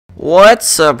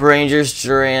What's up, Rangers?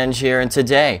 Girrange here, and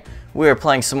today we are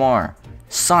playing some more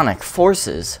Sonic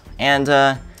Forces. And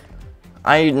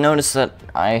I noticed that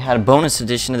I had a bonus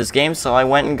edition of this game, so I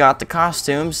went and got the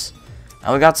costumes.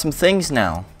 And we got some things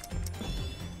now.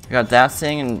 We got that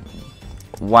thing, and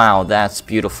wow, that's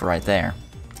beautiful right there.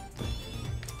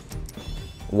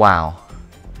 Wow.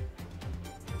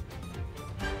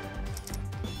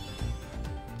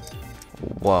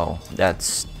 Whoa,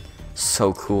 that's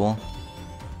so cool.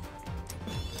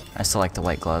 I still like the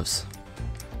white gloves.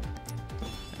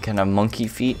 Kind of monkey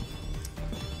feet.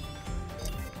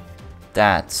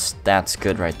 That's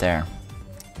good right there.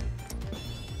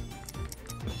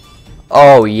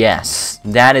 Oh yes,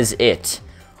 that is it.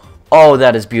 Oh,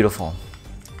 that is beautiful.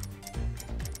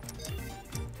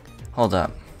 Hold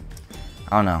up.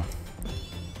 I don't know.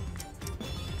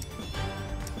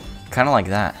 Kind of like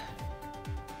that.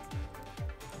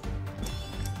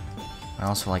 I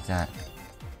also like that.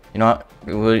 You know what?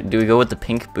 Do we go with the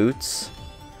pink boots?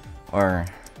 Or,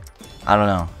 I don't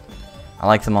know. I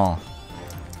like them all.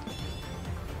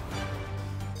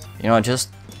 You know what?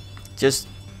 Just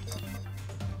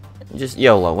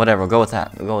YOLO. Whatever. Go with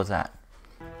that. We'll go with that.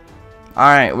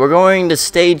 Alright, we're going to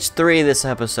stage 3 this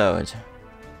episode.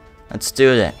 Let's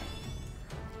do it.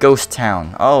 Ghost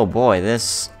Town. Oh boy,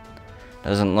 this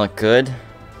doesn't look good.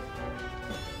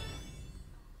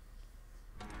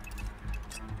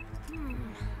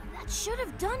 Should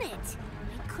have done it.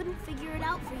 I couldn't figure it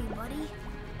out for you, buddy.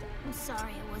 I'm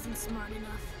sorry I wasn't smart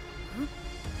enough. Huh?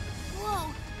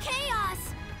 Whoa!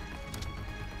 Chaos!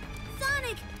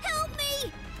 Sonic, help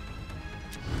me!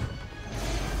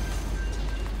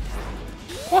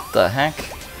 What the heck?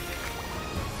 Huh?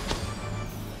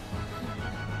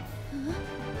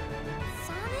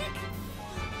 Sonic?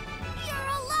 You're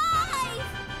alive!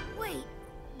 Wait,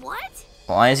 what?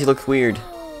 Why does he look weird?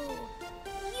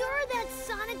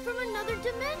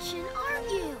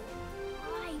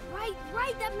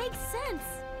 Right, that makes sense,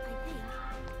 I think.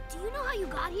 Do you know how you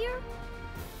got here?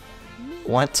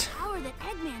 What? The power that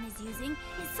Eggman is using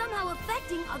is somehow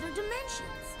affecting other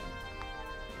dimensions.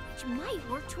 Which might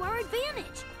work to our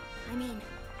advantage. I mean,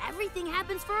 everything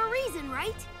happens for a reason,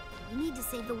 right? We need to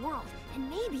save the world, and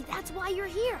maybe that's why you're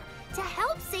here, to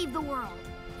help save the world.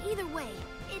 Either way,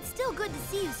 it's still good to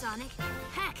see you, Sonic.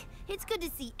 Heck, it's good to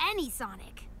see any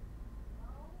Sonic.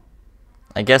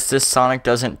 I guess this Sonic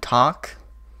doesn't talk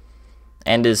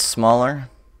and is smaller.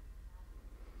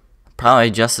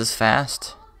 Probably just as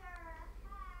fast.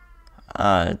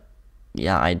 Yeah,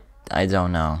 I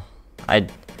don't know. I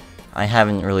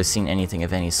haven't really seen anything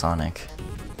of any Sonic.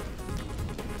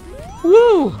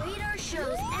 Woo! Radar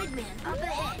shows Eggman up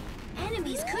ahead.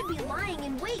 Enemies could be lying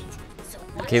in wait. So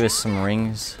Gave us some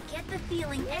rings. Get the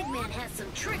feeling Eggman has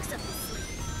some tricks up his sleeve.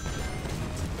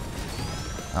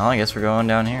 Oh, I guess we're going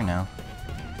down here now.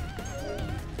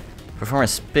 Perform a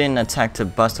spin attack to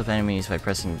bust up enemies by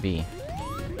pressing B.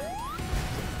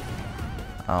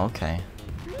 Oh, okay.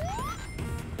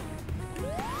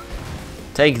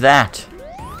 Take that!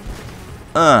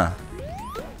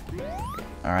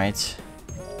 Alright.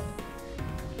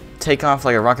 Take off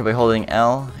like a rocket by holding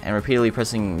L and repeatedly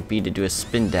pressing B to do a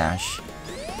spin dash.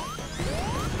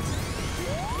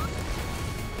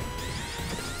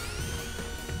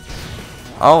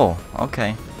 Oh,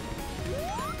 okay.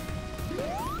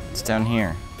 It's down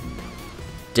here.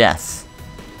 Death.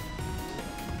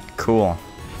 Cool.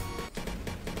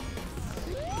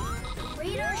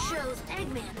 Radar shows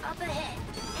Eggman up ahead.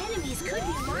 Enemies could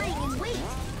be lying in wait,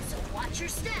 so watch your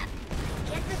step.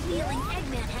 Get the feeling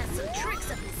Eggman has some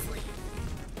tricks up his sleeve.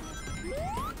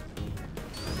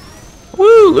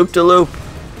 Woo! Loop de loop.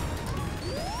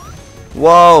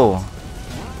 Whoa.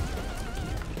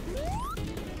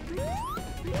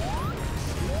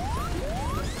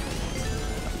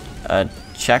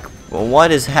 Check. What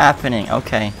is happening?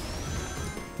 Okay.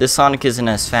 This Sonic isn't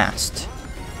as fast.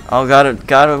 Oh,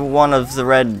 got one of the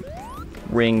red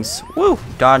rings. Woo!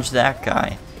 Dodge that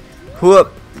guy. Whoop!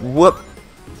 Whoop!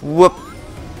 Whoop!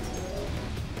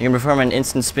 You can perform an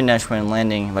instant spin dash when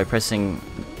landing by pressing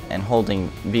and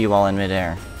holding B while in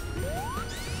midair.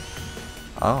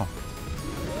 Oh.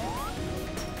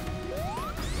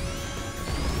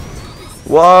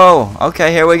 Whoa!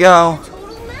 Okay, here we go.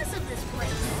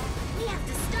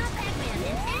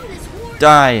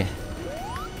 Die!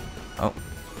 Oh.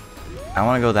 I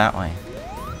want to go that way.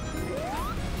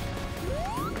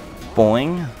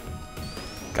 Boing.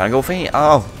 Gotta go fast.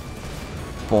 Oh.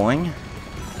 Boing.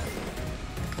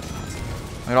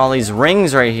 Look at all these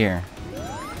rings right here.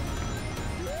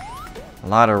 A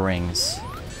lot of rings.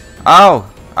 Oh!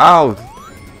 Oh!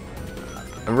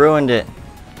 I ruined it.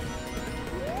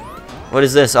 What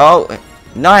is this? Oh!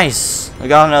 Nice! I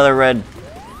got another red.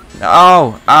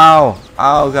 Oh! Ow!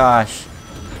 Oh gosh.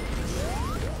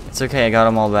 It's okay, I got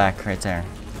them all back right there.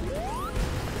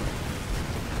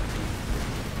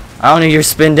 I don't need your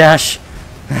spin dash.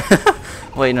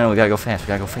 Wait, no, we gotta go fast. We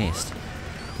gotta go fast.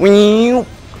 Wee! Woo!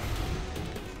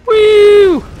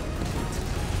 Be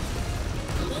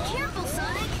careful,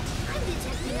 Sonic. I'm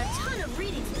detecting a ton of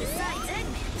readings besides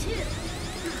Eggman, too.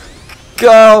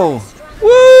 Go!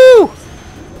 Woo!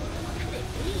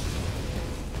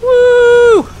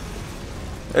 Woo!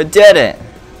 I did it!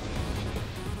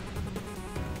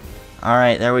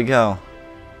 Alright, there we go.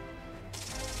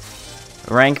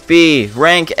 Rank B,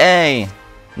 rank A.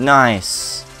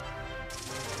 Nice.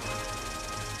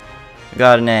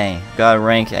 Got an A. Got a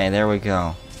rank A. There we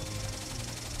go.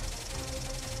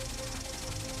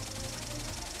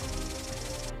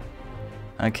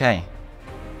 Okay.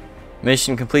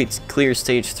 Mission complete. Clear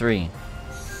stage 3.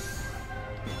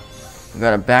 We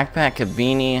got a backpack, a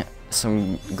beanie,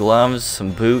 some gloves,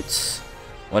 some boots,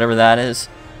 whatever that is.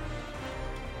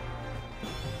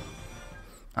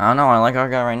 I don't know, I like our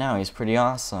guy right now. He's pretty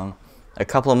awesome. A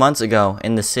couple of months ago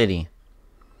in the city.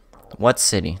 What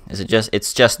city? Is it just,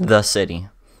 it's just the city.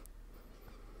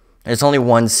 There's only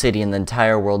one city in the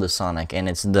entire world of Sonic, and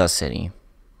it's the city.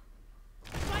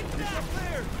 There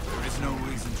is no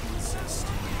reason to resist.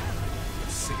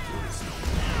 Sickle is no.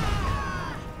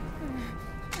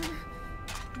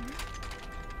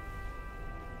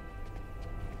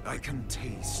 I can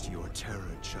taste your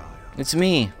terror, child. It's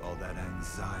me. All that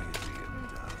anxiety and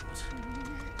doubt.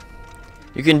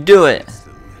 You can do it. It's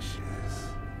delicious.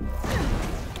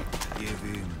 Give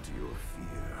in to your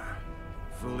fear.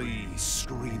 Flee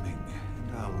screaming,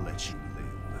 and I'll let you live.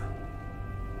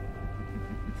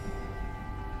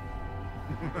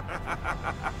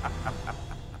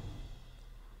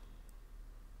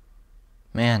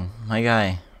 Man, my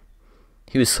guy.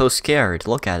 He was so scared.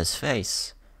 Look at his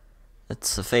face.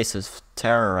 That's the face of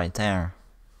terror right there.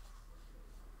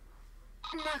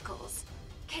 Knuckles,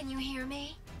 can you hear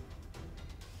me?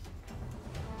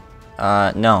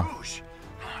 No. Rouge,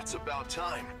 it's about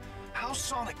time. How's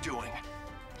Sonic doing?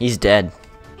 He's dead.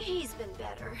 He's been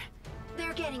better.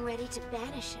 They're getting ready to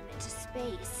banish him into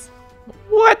space.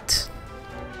 What?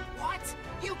 What?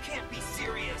 You can't be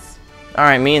serious.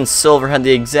 Alright, me and Silver had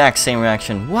the exact same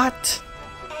reaction. What?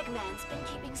 Eggman's been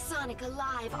keeping Sonic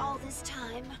alive all this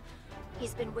time.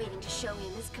 He's been waiting to show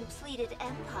him his completed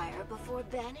empire before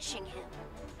banishing him.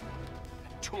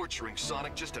 Torturing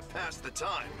Sonic just to pass the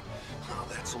time. Oh,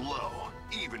 that's low,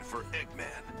 even for Eggman.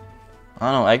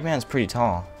 I don't know, Eggman's pretty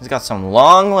tall. He's got some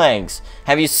long legs.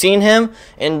 Have you seen him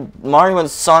in Mario and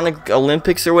Sonic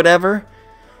Olympics or whatever?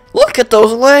 Look at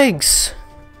those legs!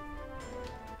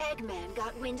 Eggman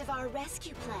got wind of our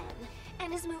rescue plan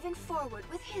and is moving forward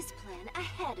with his plan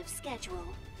ahead of schedule.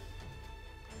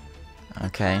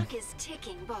 Okay. The clock is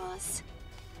ticking, boss.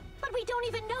 But we don't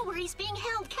even know where he's being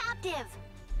held captive.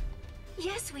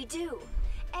 Yes, we do.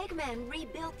 Eggman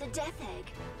rebuilt the Death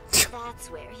Egg. That's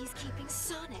where he's keeping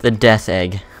Sonic. The Death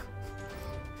Egg.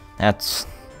 That's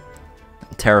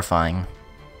terrifying.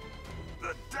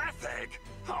 The Death Egg?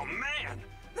 Oh man,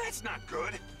 that's not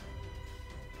good.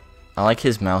 I like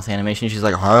his mouth animation. She's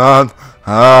like, None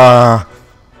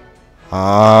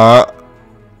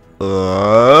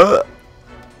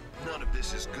of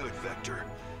this is good, Vector.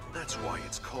 That's why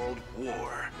it's called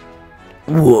war.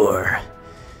 War.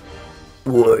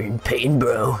 War and pain,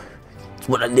 bro. It's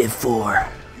what I live for.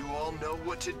 You all know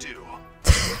what to do.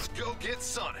 Let's go get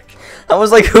Sonic. I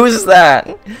was like, who's that?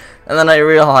 And then I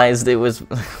realized it was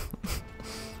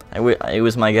it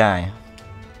was my guy.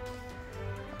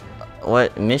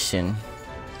 What mission?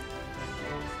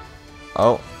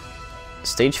 Oh,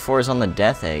 stage 4 is on the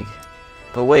Death Egg.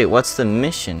 But wait, what's the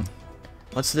mission?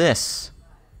 What's this?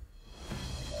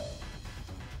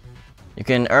 You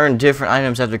can earn different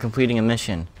items after completing a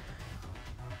mission.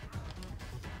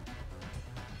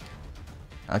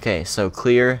 Okay, so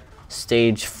clear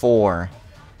stage 4.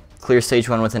 Clear stage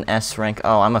 1 with an S rank.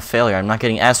 Oh, I'm a failure. I'm not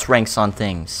getting S ranks on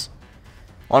things.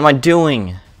 What am I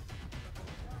doing?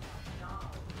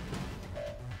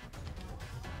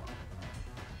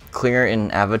 Clear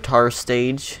in Avatar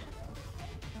stage.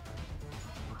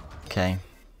 Okay.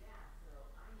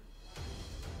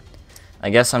 I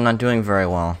guess I'm not doing very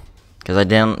well, because I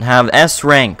didn't have S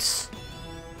ranks.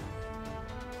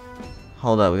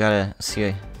 Hold up, we gotta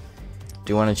see.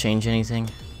 Do you want to change anything?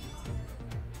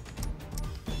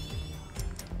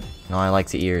 No, I like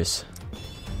the ears.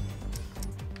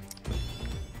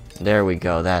 There we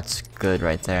go, that's good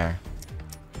right there.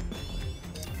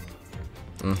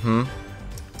 Mm-hmm.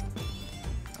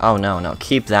 Oh no, no,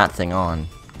 keep that thing on.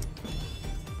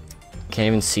 Can't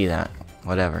even see that.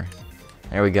 Whatever.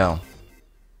 There we go.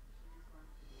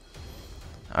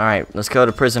 Alright, let's go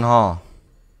to Prison Hall.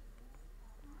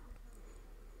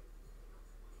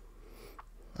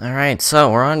 Alright,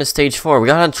 so we're on to stage 4. We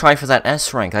gotta try for that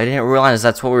S rank. I didn't realize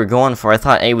that's what we were going for. I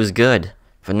thought A was good.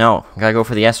 But no, we gotta go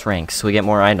for the S rank so we get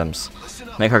more items.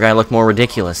 Make our guy look more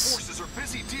ridiculous.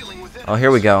 Oh,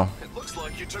 here we go.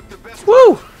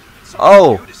 Woo!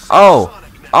 Oh! Oh!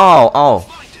 Oh! Oh!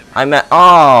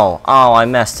 I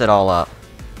messed it all up.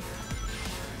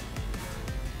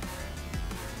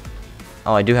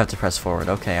 Oh, I do have to press forward.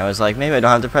 Okay, I was like, maybe I don't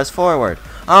have to press forward.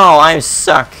 Oh, I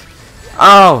suck.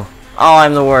 Oh! Oh,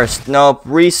 I'm the worst. Nope.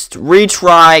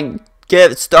 Retry.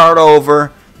 Start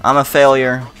over. I'm a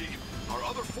failure.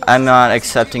 I'm not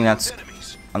accepting that.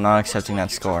 I'm not accepting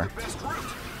that score.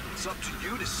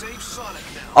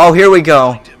 Oh, here we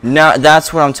go. Now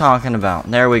that's what I'm talking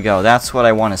about. There we go. That's what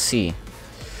I want to see.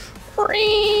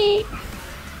 Oh,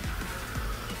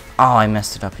 I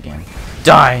messed it up again.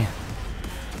 Die.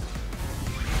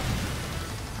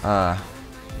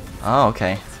 Oh,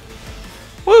 okay.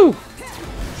 Woo.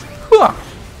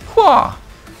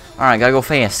 Alright, gotta go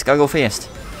fast. Gotta go fast.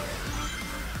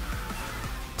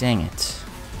 Dang it.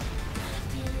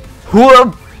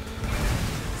 Whoop!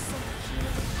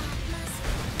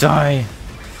 Die.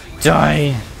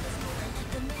 Die.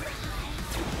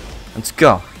 Let's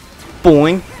go.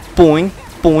 Boing. Boing.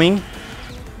 Boing.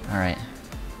 Alright.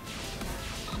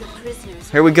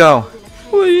 Here we go.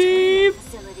 Weep.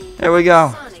 There we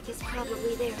go. Sonic is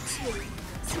probably there too.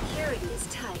 Security is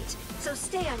tight, so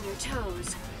stay on your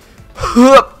toes.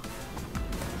 Hup.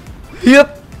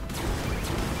 Yep.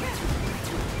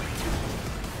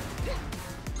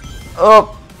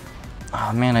 Oh.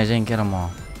 Oh man, I didn't get them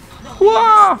all.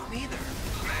 Wow.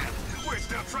 We're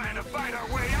still trying to fight our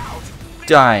way out.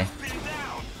 Die.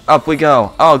 Up we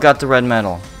go. Oh, got the red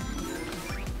medal.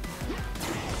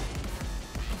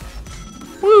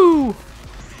 Woo.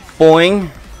 Boing.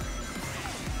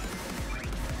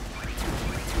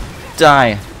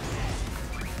 Die.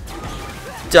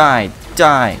 Die.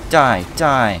 Die. Die.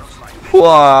 Die.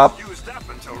 Whoop.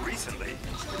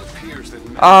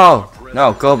 Oh.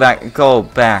 No, go back. Go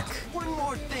back.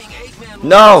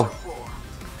 No.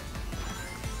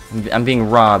 I'm being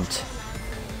robbed.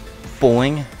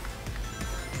 Boing.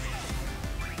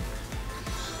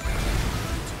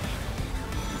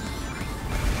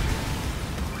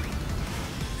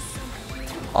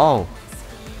 Oh.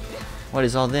 What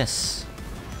is all this?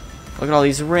 Look at all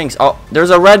these rings. Oh,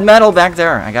 there's a red medal back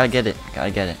there. I gotta get it.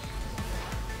 Gotta get it.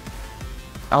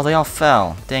 Oh, they all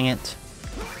fell. Dang it.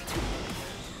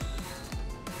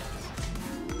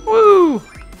 Woo!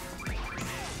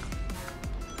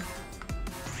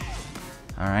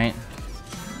 Alright.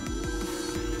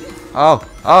 Oh!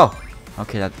 Oh!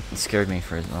 Okay, that scared me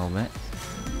for a little bit.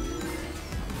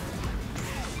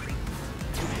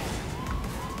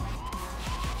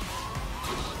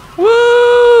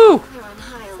 Woo!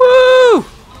 Woo!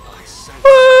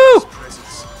 Woo!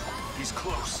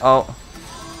 Oh.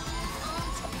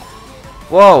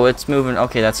 Whoa, it's moving.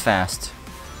 Okay, that's fast.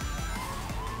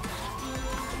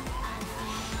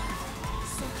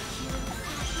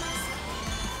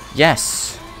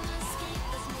 Yes.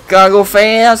 Gotta go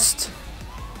fast.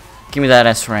 Give me that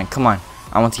S rank. Come on.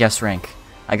 I want the S rank.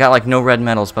 I got like no red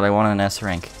medals, but I want an S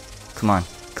rank. Come on.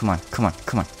 Come on. Come on.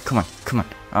 Come on. Come on. Come on.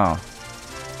 Oh.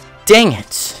 Dang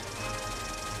it.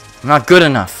 I'm not good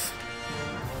enough.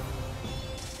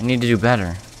 I need to do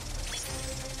better.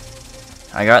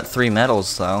 I got 3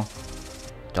 medals though.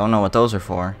 Don't know what those are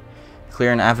for.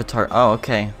 Clear an avatar. Oh,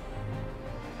 okay.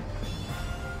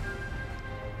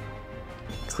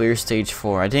 Clear stage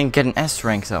 4. I didn't get an S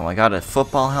rank though. I got a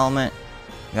football helmet.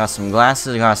 I got some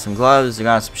glasses. I got some gloves. I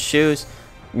got some shoes.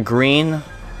 Green.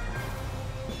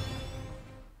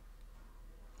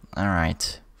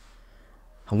 Alright.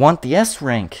 I want the S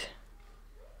rank.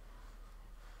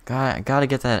 I gotta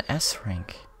get that S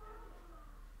rank.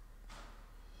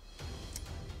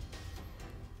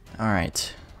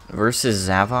 Alright. Versus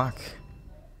Zavok.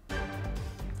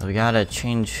 We gotta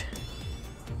change.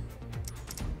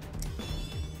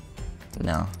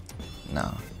 No.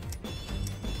 No.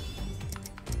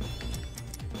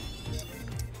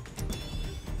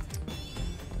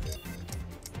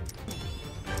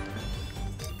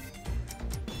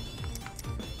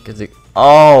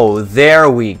 Oh, there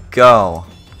we go.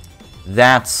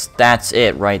 That's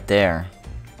it right there.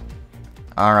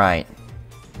 Alright.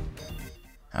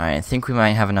 Alright, I think we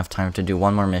might have enough time to do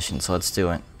one more mission, so let's do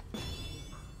it.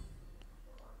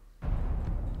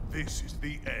 This is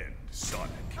the end,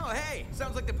 Sonic. Oh, hey,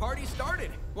 sounds like the party started.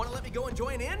 Want to let me go and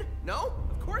join in? No?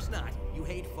 Of course not. You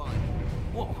hate fun.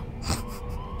 Whoa.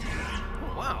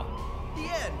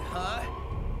 huh?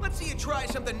 Let's see you try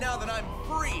something now that I'm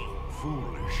free.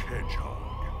 Foolish hedgehog.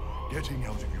 Getting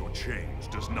out of your chains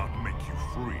does not make you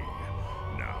free.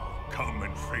 Now, come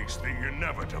and face the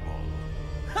inevitable.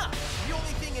 Ha! The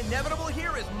only thing inevitable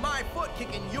here is my foot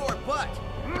kicking your butt.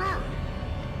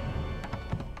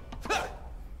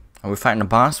 Are we fighting a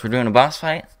boss? We're doing a boss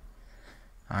fight?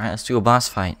 Alright, let's do a boss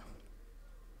fight.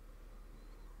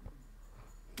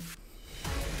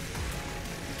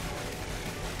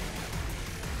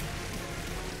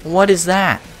 What is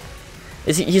that?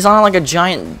 He's on like a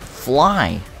giant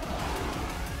fly.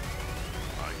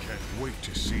 I can't wait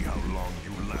to see how long you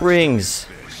last. Rings.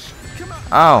 This Come on,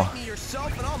 Ow. fight me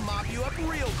yourself and I'll mop you up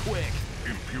real quick.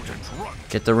 impudent run.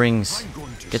 Get the rings. I'm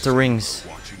going to Get the sit rings.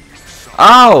 watching you suffer.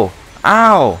 Ow!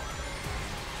 Ow!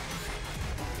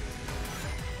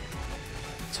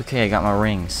 It's okay, I got my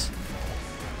rings.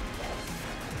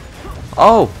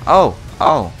 Oh! Oh!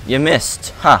 Oh! You missed.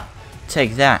 Ha!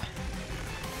 Take that.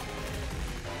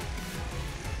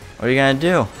 What are you gonna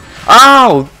do?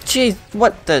 Oh! Jeez!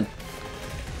 What the...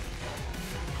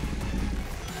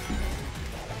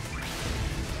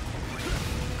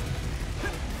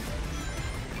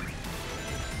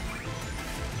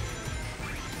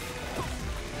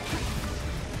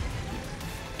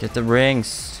 Get the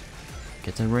rings.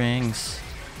 Get the rings.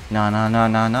 No, no, no,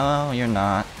 no, no, you're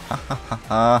not. Ha ha ha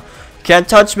ha. Can't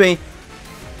touch me.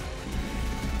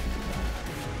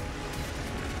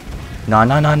 No,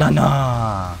 no, no, no,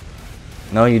 no.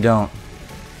 No, you don't.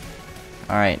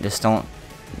 Alright, just don't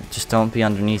be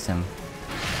underneath him.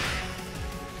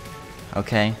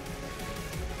 Okay.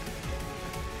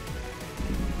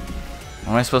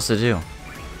 What am I supposed to do?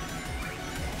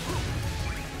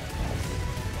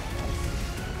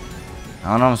 I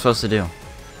don't know what I'm supposed to do.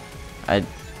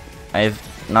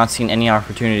 I've not seen any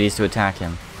opportunities to attack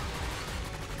him.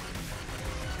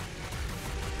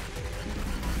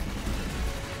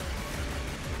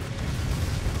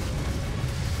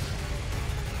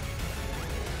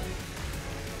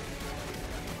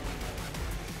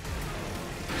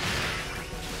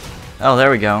 Oh,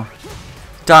 there we go.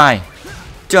 Die!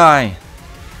 Die!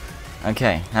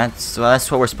 Okay, that's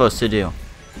what we're supposed to do.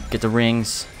 Get the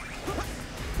rings.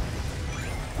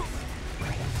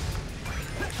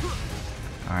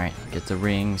 Alright, get the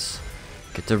rings.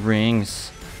 Get the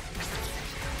rings.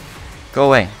 Go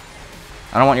away.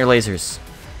 I don't want your lasers.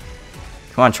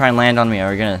 Come on, try and land on me. Are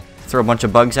we gonna throw a bunch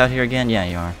of bugs out here again? Yeah,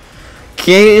 you are.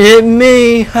 Can't hit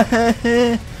me!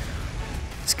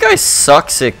 This guy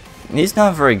sucks at... He's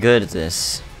not very good at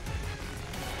this.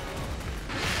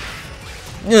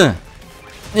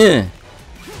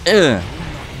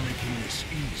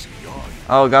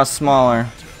 Oh, it got smaller.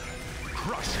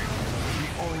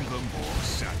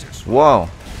 Whoa.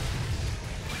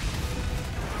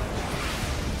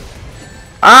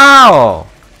 Ow!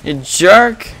 You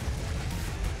jerk!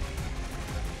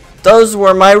 Those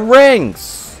were my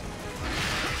rings!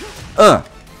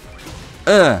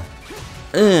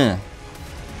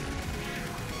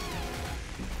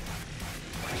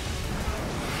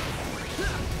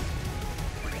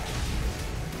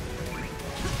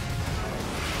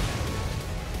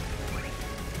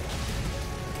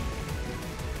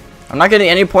 I'm not getting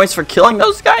any points for killing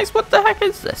those guys? What the heck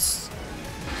is this?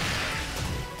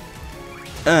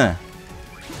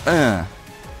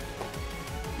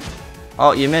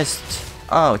 Oh, you missed.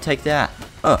 Oh, take that.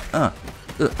 How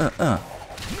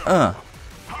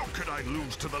could I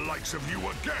lose to the likes of you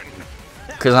again?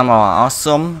 Cause I'm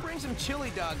awesome. Bring some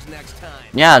chili dogs next time.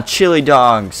 Yeah, chili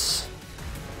dogs.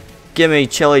 Give me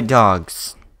chili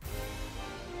dogs.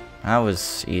 That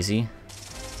was easy.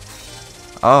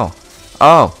 Oh.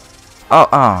 Oh. Oh,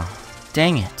 oh.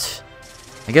 Dang it.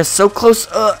 I guess so close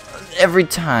every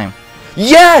time.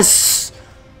 Yes!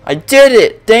 I did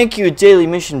it! Thank you, daily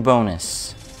mission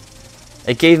bonus.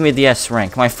 It gave me the S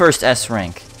rank, my first S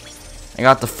rank. I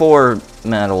got the 4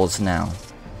 medals now.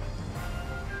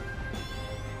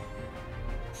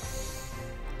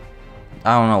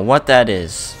 I don't know what that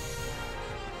is.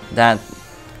 That,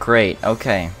 great,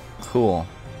 okay, cool.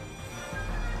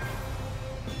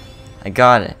 I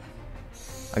got it.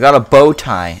 I got a bow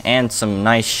tie and some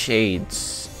nice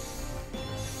shades.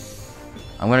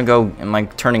 I'm gonna go, am I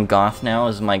turning goth now?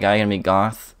 Is my guy gonna be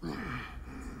goth?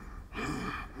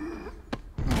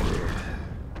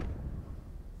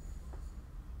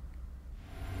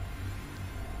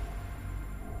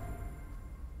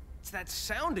 It's that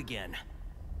sound again.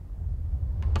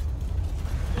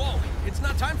 Whoa, it's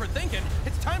not time for thinking,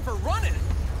 it's time for running.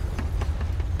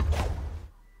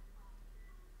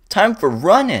 Time for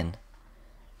running!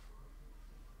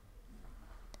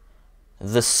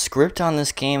 The script on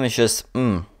this game is just,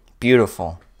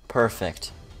 beautiful.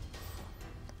 Perfect.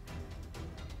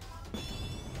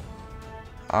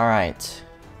 Alright.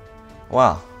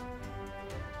 Well,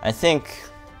 I think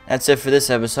that's it for this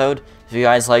episode. If you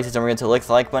guys liked it, don't forget to click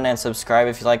the like button and subscribe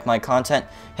if you like my content.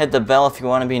 Hit the bell if you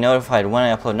want to be notified when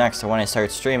I upload next or when I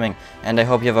start streaming. And I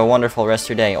hope you have a wonderful rest of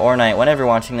your day or night whenever you're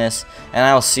watching this. And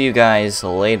I will see you guys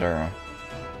later.